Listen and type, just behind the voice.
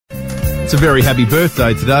It's a very happy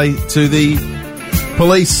birthday today to the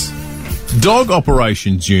Police Dog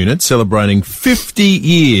Operations Unit, celebrating 50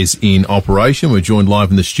 years in operation. We're joined live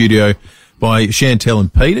in the studio by Chantel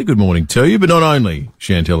and Peter. Good morning to you, but not only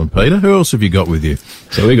Chantel and Peter. Who else have you got with you?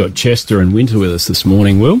 So we got Chester and Winter with us this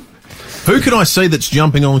morning, Will. Who can I see that's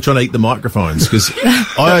jumping on trying to eat the microphones? Because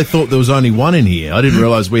I thought there was only one in here. I didn't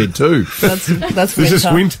realise we had two. That's This Winter. is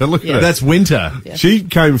Winter. Look at that. That's Winter. Yeah. She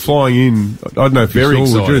came flying in, I don't know if Very you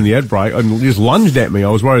saw excited. during the ad break, and just lunged at me.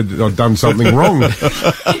 I was worried that I'd done something wrong.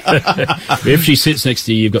 If she sits next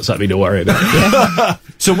to you, you've got something to worry about.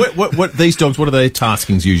 So what these dogs, what are their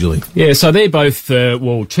taskings usually? Yeah, so they're both,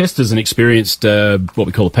 Chester's an experienced, what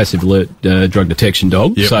we call a passive alert drug detection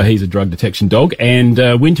dog. Yep. So he's a drug detection dog. And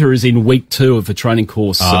Winter is in week 2 of a training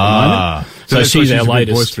course at the moment. So that's why she's she's our a bit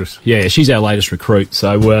latest. boisterous. Yeah, she's our latest recruit.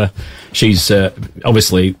 So she's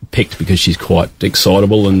obviously picked because she's quite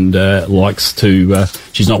excitable and likes to.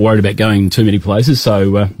 She's not worried about going too many places.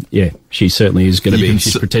 So she certainly is going to be.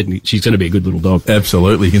 She's pretending she's going to be a good little dog.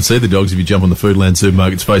 Absolutely. You can see the dogs if you jump on the Foodland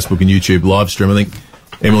Supermarkets Facebook and YouTube live stream. I think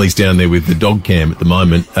Emily's down there with the dog cam at the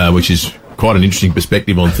moment, which is quite an interesting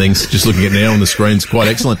perspective on things. Just looking at it now on the screen's quite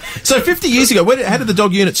excellent. So 50 years ago, how did the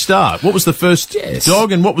dog unit start? What was the first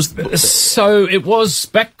dog and what was... So it was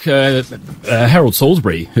back Harold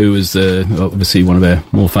Salisbury, who was obviously one of our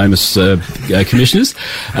more famous commissioners.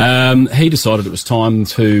 He decided it was time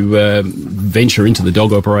to venture into the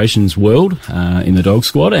dog operations world in the dog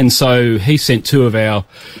squad, and so he sent 2 of our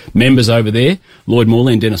members over there, Lloyd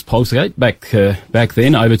Morley and Dennis Polsgate, back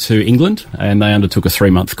then over to England, and they undertook a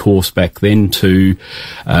 3-month course back then to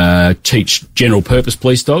teach general purpose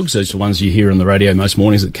police dogs. Those are the ones you hear on the radio most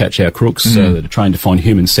mornings that catch our crooks, that are trained to find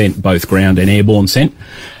human scent, both ground and airborne scent.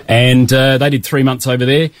 And they did 3 months over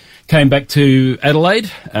there, came back to Adelaide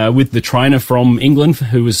with the trainer from England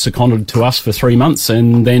who was seconded to us for 3 months,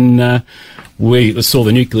 and then we saw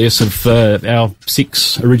the nucleus of our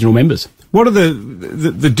 6 original members. What are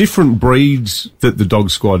the different breeds that the dog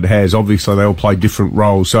squad has? Obviously, they all play different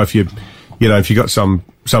roles. So if you got some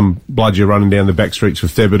bludger running down the back streets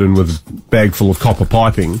of Theberton with a bag full of copper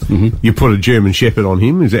piping, you put a German Shepherd on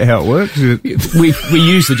him. Is that how it works? We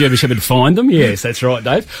use the German Shepherd to find them. Yes, that's right,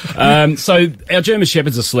 Dave. So our German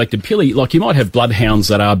Shepherds are selected purely, like you might have bloodhounds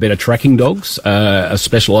that are better tracking dogs,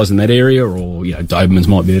 specialised in that area, or Dobermans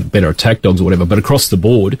might be better attack dogs or whatever. But across the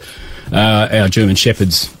board, our German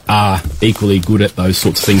Shepherds are equally good at those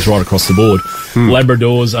sorts of things right across the board.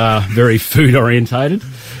 Labradors are very food orientated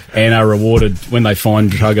and are rewarded when they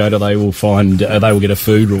find drug odour. They will get a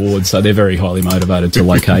food reward, so they're very highly motivated to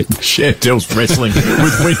locate. Chantel's wrestling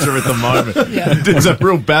with Winter at the moment. Yeah. There's a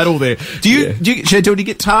real battle there. Chantel, do you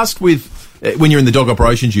get tasked with, when you're in the dog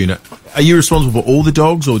operations unit, are you responsible for all the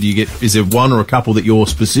dogs, or is there one or a couple that you're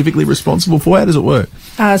specifically responsible for? How does it work?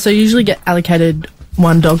 So you usually get allocated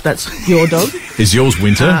one dog that's your dog. Is yours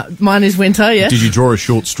Winter? Mine is Winter, yes. Did you draw a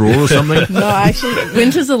short straw or something? No, actually,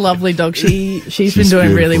 Winter's a lovely dog. She's been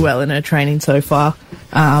doing really well in her training so far.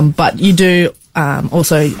 But you do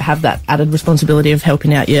also have that added responsibility of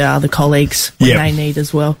helping out your other colleagues when they need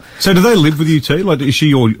as well. So do they live with you too? Like, is she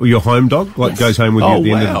your home dog? Like, goes home with you at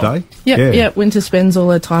the end of the day? Yeah. Winter spends all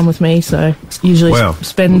her time with me, so usually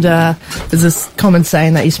spend. There's this common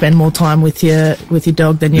saying that you spend more time with your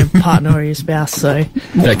dog than your partner or your spouse. So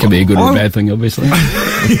that can be a good or a bad thing, obviously.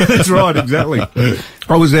 Yeah, that's right, exactly.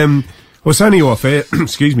 I was saying to you off air,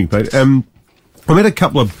 excuse me, Pete. I met a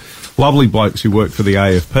couple of lovely blokes who work for the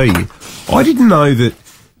AFP. I didn't know that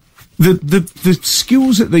the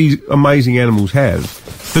skills that these amazing animals have,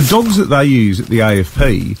 the dogs that they use at the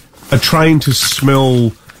AFP are trained to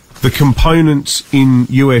smell the components in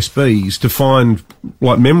USBs to find,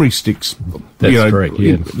 like, memory sticks. That's correct,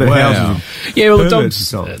 yeah. Houses. Yeah, well,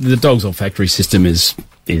 the dog's olfactory system is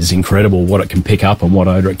incredible, what it can pick up and what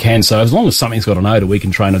odour it can. So as long as something's got an odour, we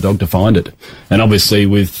can train a dog to find it. And obviously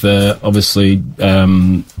with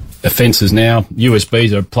offences now,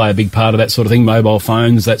 USBs play a big part of that sort of thing, mobile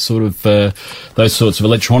phones, that sort of those sorts of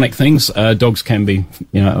electronic things. Dogs can be,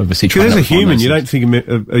 obviously trained. As a human, you don't think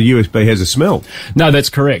a USB has a smell. No, that's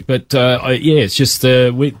correct. But it's just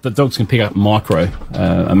the dogs can pick up micro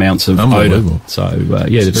amounts of odour. So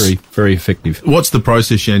they're very, very effective. What's the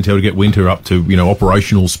process, Chantel, to get Winter up to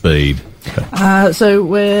operational speed? So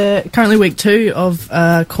we're currently week 2 of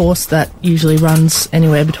a course that usually runs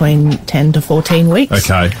anywhere between 10 to 14 weeks.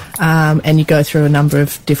 Okay. And you go through a number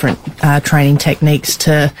of different training techniques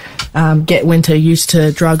to get Winter used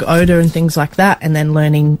to drug odour and things like that, and then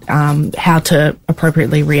learning how to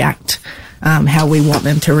appropriately react, how we want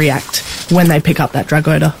them to react when they pick up that drug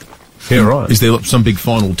odour. Yeah, right. Is there some big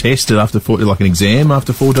final test after like an exam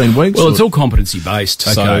after 14 weeks? Well, it's all competency based.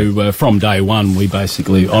 Okay. So from day one,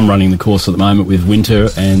 I'm running the course at the moment with Winter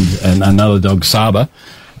and another dog, Saba,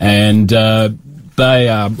 and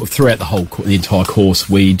they throughout the entire course,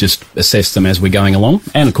 we just assess them as we're going along,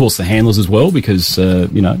 and of course the handlers as well, because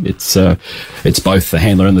it's both the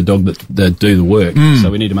handler and the dog that do the work.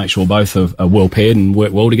 So we need to make sure both are well paired and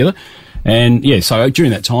work well together. And yeah, so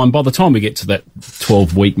during that time, by the time we get to that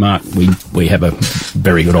 12-week mark, we have a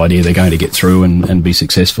very good idea they're going to get through and be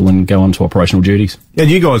successful and go on to operational duties.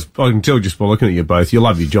 And you guys, I can tell just by looking at you both, you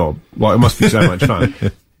love your job. Like, it must be so much fun.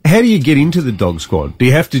 How do you get into the dog squad? Do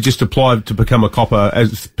you have to just apply to become a copper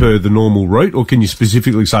as per the normal route, or can you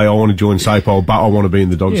specifically say, I want to join SAPOL, but I want to be in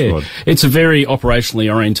the dog squad? It's a very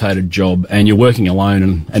operationally orientated job, and you're working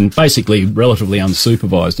alone and basically relatively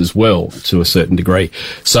unsupervised as well to a certain degree.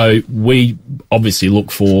 So we obviously look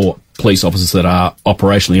for police officers that are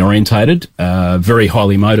operationally orientated, very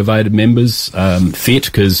highly motivated members, fit,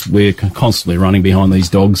 because we're constantly running behind these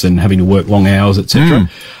dogs and having to work long hours, etc.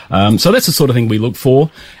 So that's the sort of thing we look for.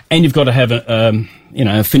 And you've got to have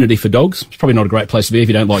affinity for dogs. It's probably not a great place to be if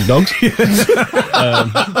you don't like dogs.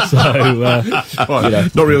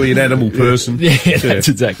 Not really an animal person. Yeah, that's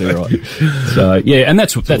exactly right. So yeah, and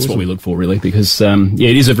that's awesome. What we look for really, because it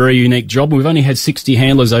is a very unique job. We've only had 60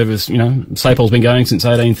 handlers over. SAPOL's been going since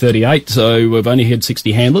 1838, so we've only had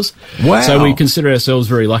 60 handlers. Wow! So we consider ourselves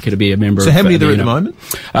very lucky to be a member. So how many are there at the moment?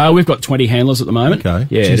 We've got 20 handlers at the moment. Okay.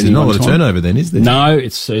 Yeah, there's not a lot of turnover then, is there? No,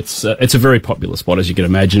 it's a very popular spot, as you can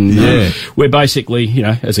imagine. Yeah. We're basically,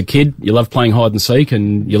 as a kid, you love playing hide and seek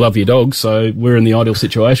and you love your dogs, so we're in the ideal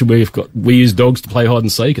situation. We use dogs to play hide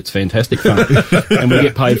and seek. It's fantastic fun. And we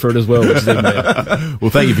get paid for it as well, which is even better. Well,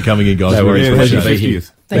 thank you for coming in, guys. No worries. Pleasure to be here.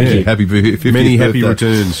 Thank you. Happy 50th Many happy birthday.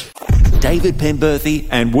 returns. David Penberthy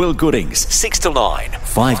and Will Goodings, 6 to 9,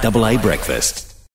 5AA Breakfast.